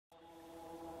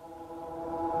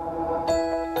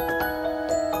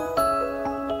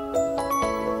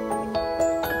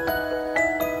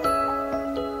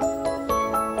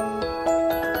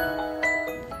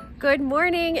Good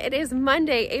morning. It is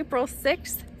Monday, April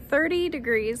 6th, 30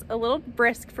 degrees, a little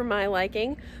brisk for my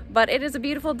liking, but it is a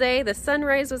beautiful day. The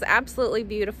sunrise was absolutely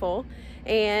beautiful,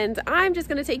 and I'm just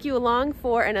gonna take you along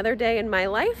for another day in my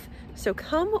life, so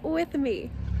come with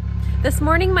me. This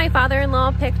morning, my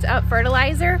father-in-law picked up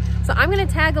fertilizer, so I'm gonna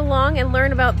tag along and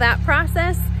learn about that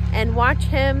process and watch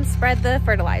him spread the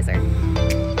fertilizer.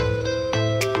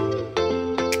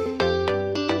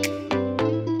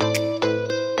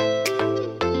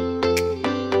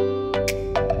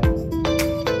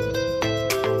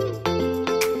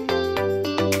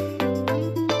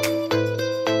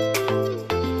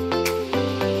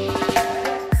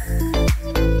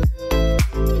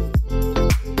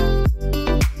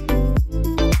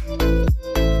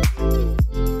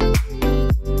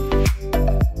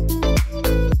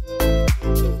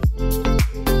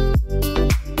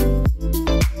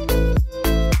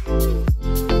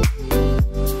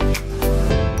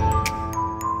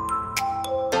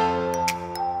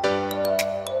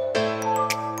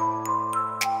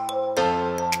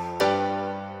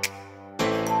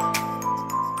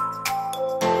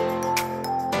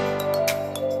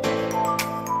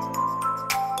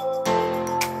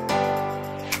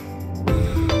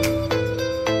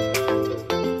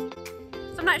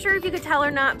 Not sure if you could tell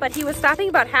or not, but he was stopping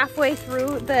about halfway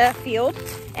through the field,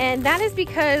 and that is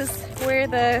because where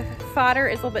the fodder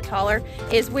is a little bit taller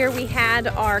is where we had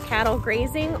our cattle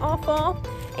grazing all fall,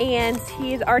 and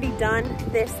he had already done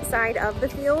this side of the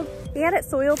field. He had it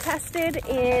soil tested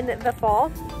in the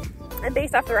fall, and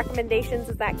based off the recommendations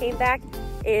as that came back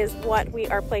is what we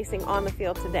are placing on the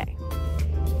field today.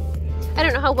 I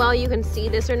don't know how well you can see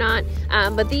this or not,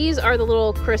 but these are the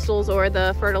little crystals or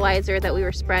the fertilizer that we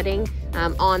were spreading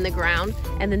on the ground,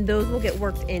 and then those will get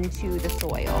worked into the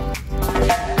soil.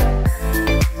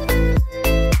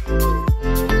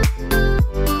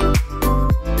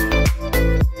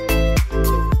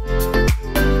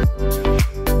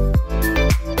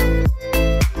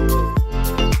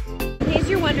 In case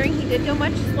you're wondering, he did go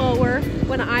much slower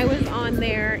when I was on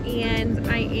there, and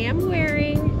I am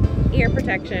wearing ear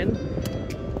protection.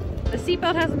 The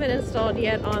seatbelt hasn't been installed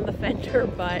yet on the fender,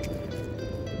 but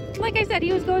like I said,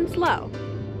 he was going slow.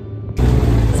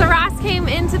 So Ross came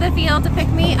into the field to pick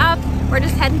me up. We're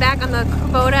just heading back on the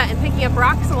Kubota and picking up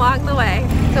rocks along the way.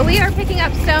 So we are picking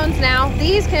up stones now.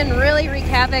 These can really wreak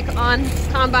havoc on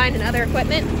combine and other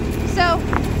equipment. So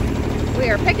we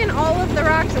are picking all of the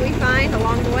rocks that we find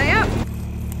along the way up.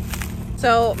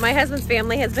 So my husband's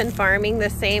family has been farming the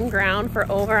same ground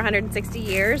for over 160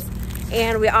 years.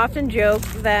 And we often joke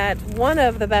that one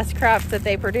of the best crops that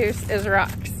they produce is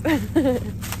rocks.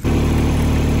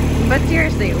 But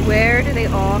seriously, where do they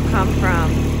all come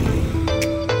from?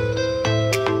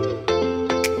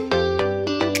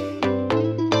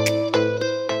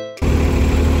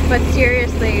 But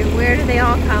seriously, where do they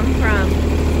all come from?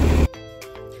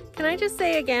 Can I just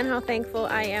say again how thankful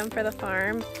I am for the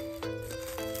farm?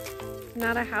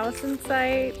 Not a house in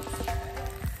sight,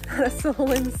 not a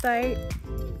soul in sight,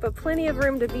 but plenty of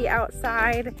room to be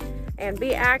outside and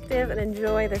be active and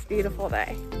enjoy this beautiful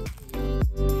day.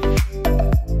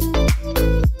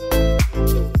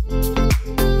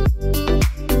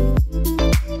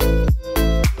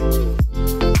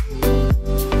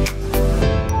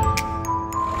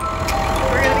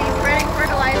 We're going to be spreading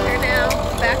fertilizer now,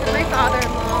 back with my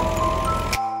father-in-law.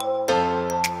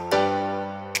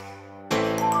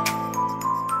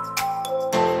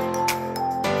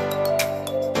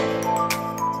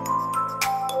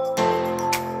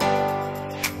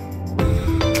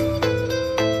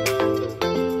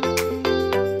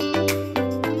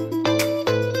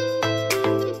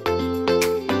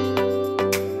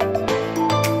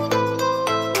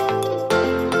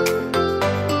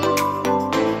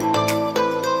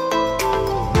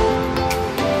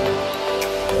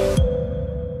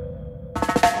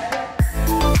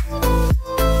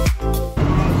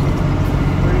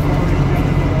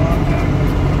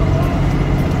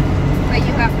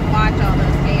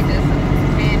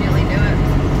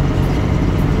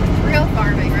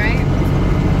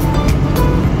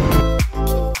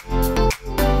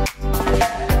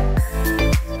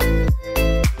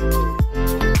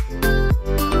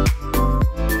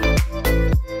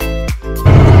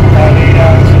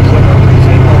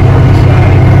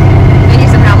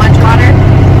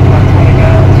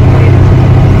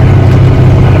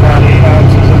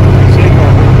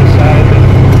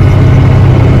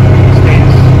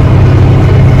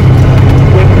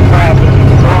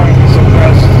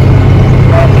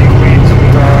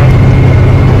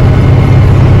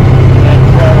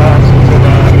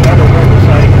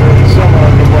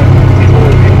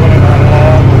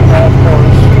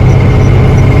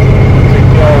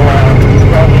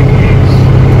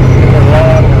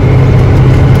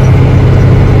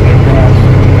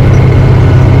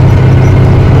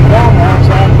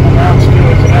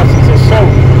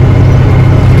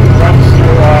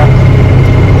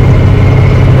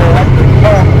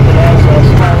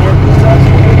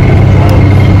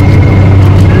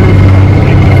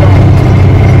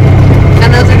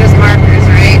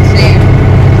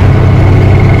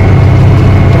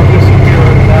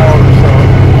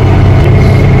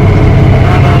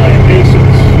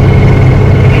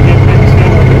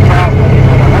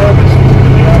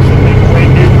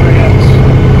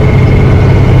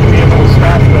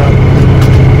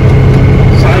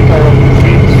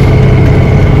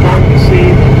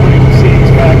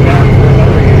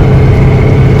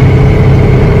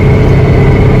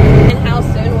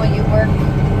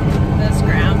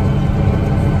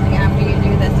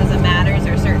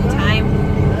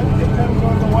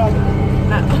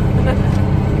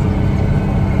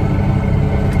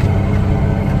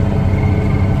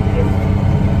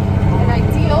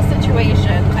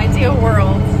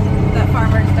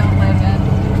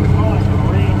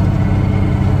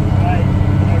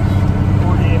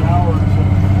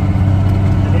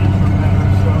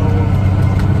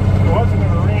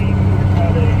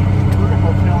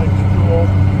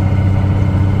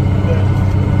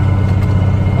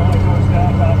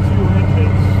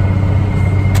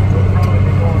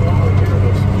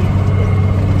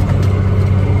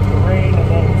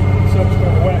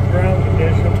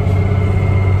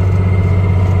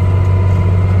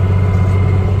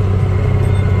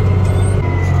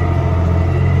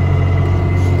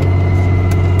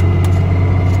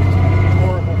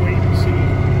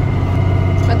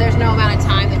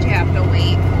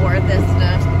 for this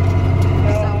to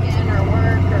soak in or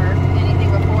work or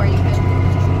anything before you can?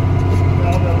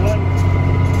 Well, the one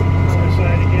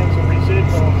herbicide against the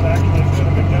residuals actually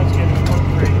could have been just getting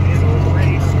incorporated into a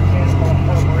rain or mechanical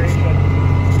incorporation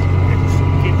to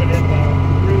keep it in the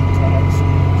root cloud.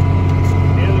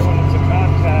 The other one is a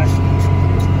contact.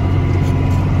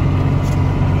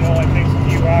 It only takes a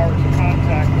few hours of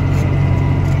contact with the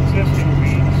existing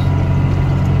weeds.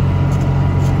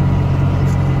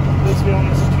 This one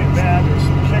isn't too bad. There's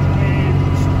some chickweed,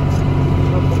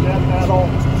 purple dead nettle,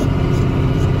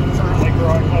 currently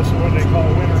growing most of what they call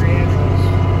winter annuals.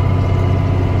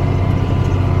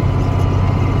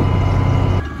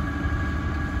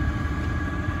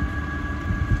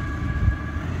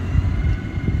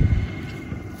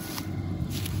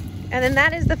 And then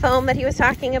that is the foam that he was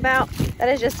talking about. That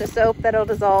is just a soap that'll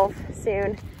dissolve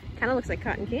soon. Kind of looks like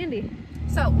cotton candy.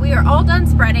 So we are all done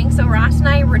spreading. So Ross and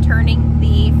I are returning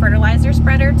the fertilizer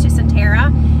spreader to Centera.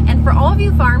 And for all of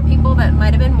you farm people that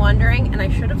might have been wondering, and I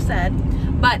should have said,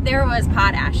 but there was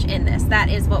potash in this. That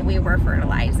is what we were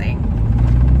fertilizing.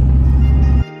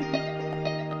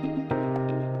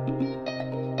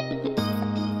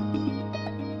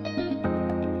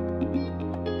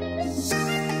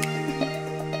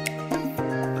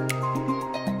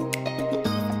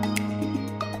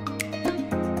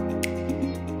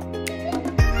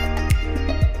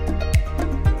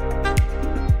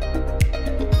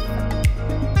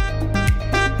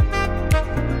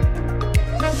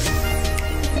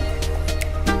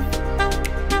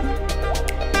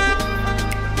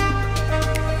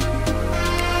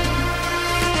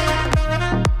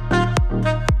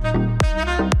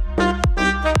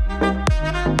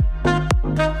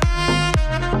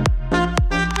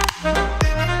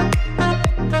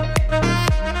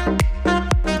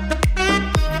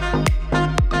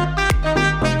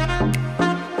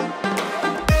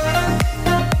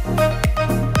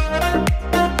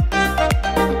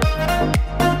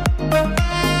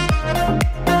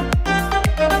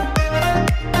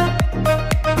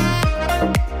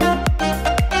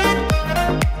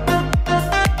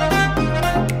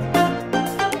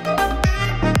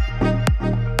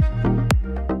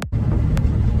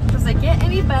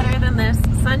 Better than this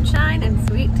sunshine and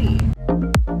sweet tea.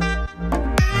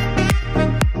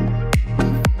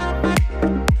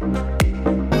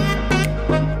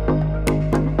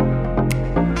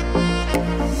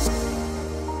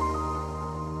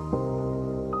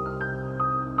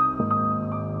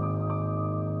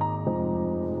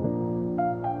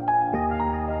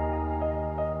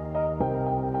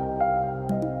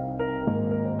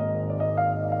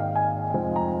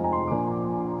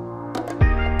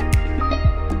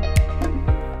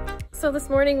 So this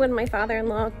morning when my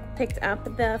father-in-law picked up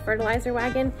the fertilizer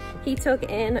wagon, he took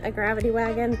in a gravity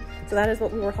wagon. So that is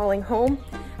what we were hauling home.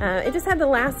 It just had the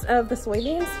last of the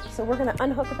soybeans. So we're gonna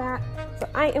unhook that. So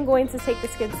I am going to take the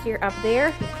skid steer up there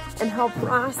and help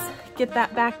Ross get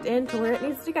that backed in to where it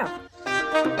needs to go.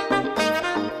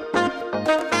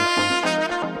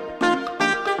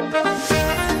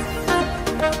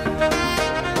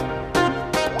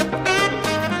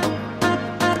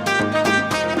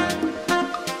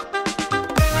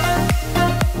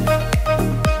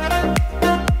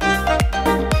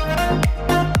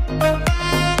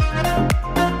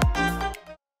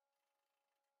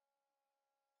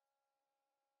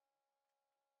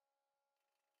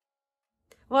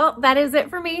 Well, that is it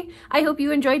for me. I hope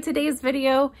you enjoyed today's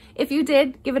video. If you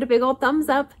did, give it a big old thumbs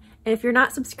up. And if you're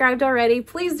not subscribed already,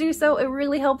 please do so. It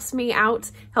really helps me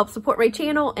out, helps support my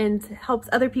channel, and helps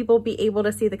other people be able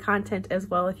to see the content as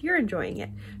well if you're enjoying it.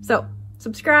 So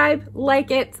subscribe,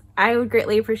 like it. I would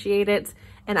greatly appreciate it.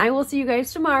 And I will see you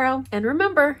guys tomorrow. And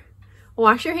remember,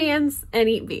 wash your hands and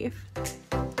eat beef.